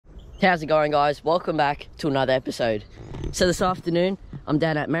How's it going, guys? Welcome back to another episode. So this afternoon I'm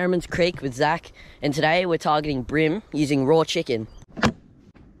down at Merriman's Creek with Zach, and today we're targeting bream using raw chicken.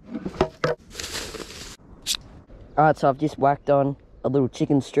 Alright, so I've just whacked on a little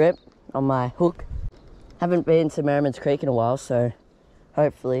chicken strip on my hook. Haven't been to Merriman's Creek in a while, so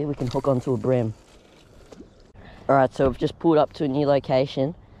hopefully we can hook onto a bream. Alright, so we've just pulled up to a new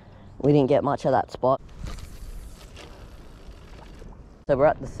location. We didn't get much of that spot. So we're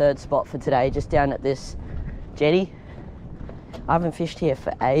at the third spot for today, just down at this jetty. I haven't fished here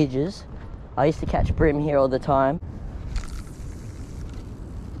for ages. I used to catch bream here all the time.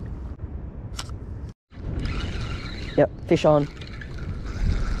 Yep, fish on.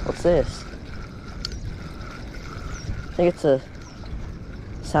 What's this? I think it's a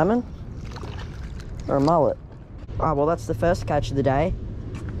salmon or a mullet. Oh, well, that's the first catch of the day.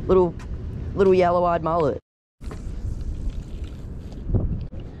 Little yellow-eyed mullet.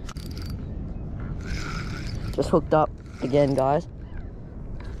 Just hooked up again, guys.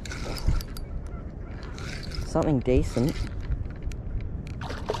 Something decent.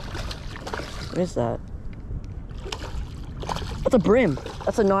 What is that? That's a bream.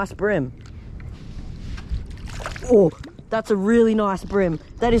 That's a nice bream. Oh, that's a really nice bream.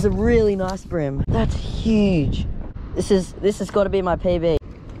 That is a really nice bream. That's huge. This has got to be my PB.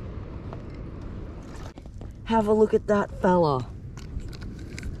 Have a look at that fella.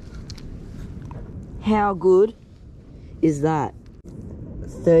 How good is that?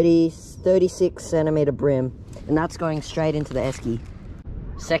 36 centimeter bream, and that's going straight into the esky.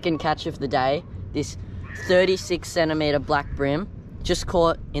 Second catch of the day, this 36 centimeter black bream, just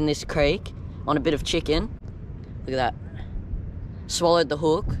caught in this creek on a bit of chicken. Look at that. Swallowed the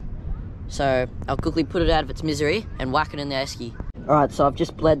hook, so I'll quickly put it out of its misery and whack it in the esky. Alright, so I've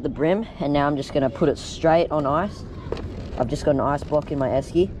just bled the bream, and now I'm just going to put it straight on ice. I've just got an ice block in my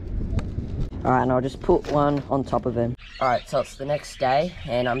esky. Alright, and I'll just put one on top of him. Alright, so it's the next day,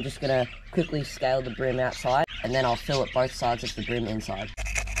 and I'm just going to quickly scale the bream outside, and then I'll fill it both sides of the bream inside.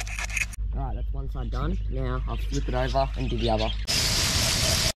 Alright, that's one side done. Now I'll flip it over and do the other.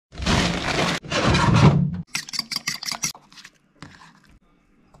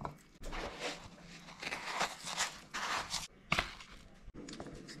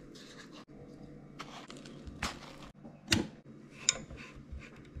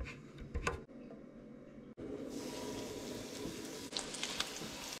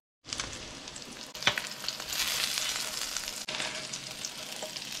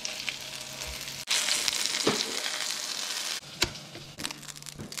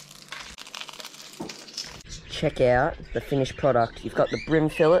 Check out the finished product. You've got the bream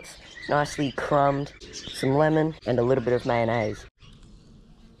fillets, nicely crumbed, some lemon, and a little bit of mayonnaise.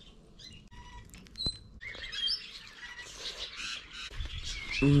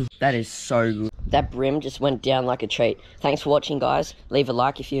 That is so good. That bream just went down like a treat. Thanks for watching, guys. Leave a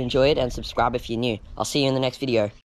like if you enjoyed and subscribe if you're new. I'll see you in the next video.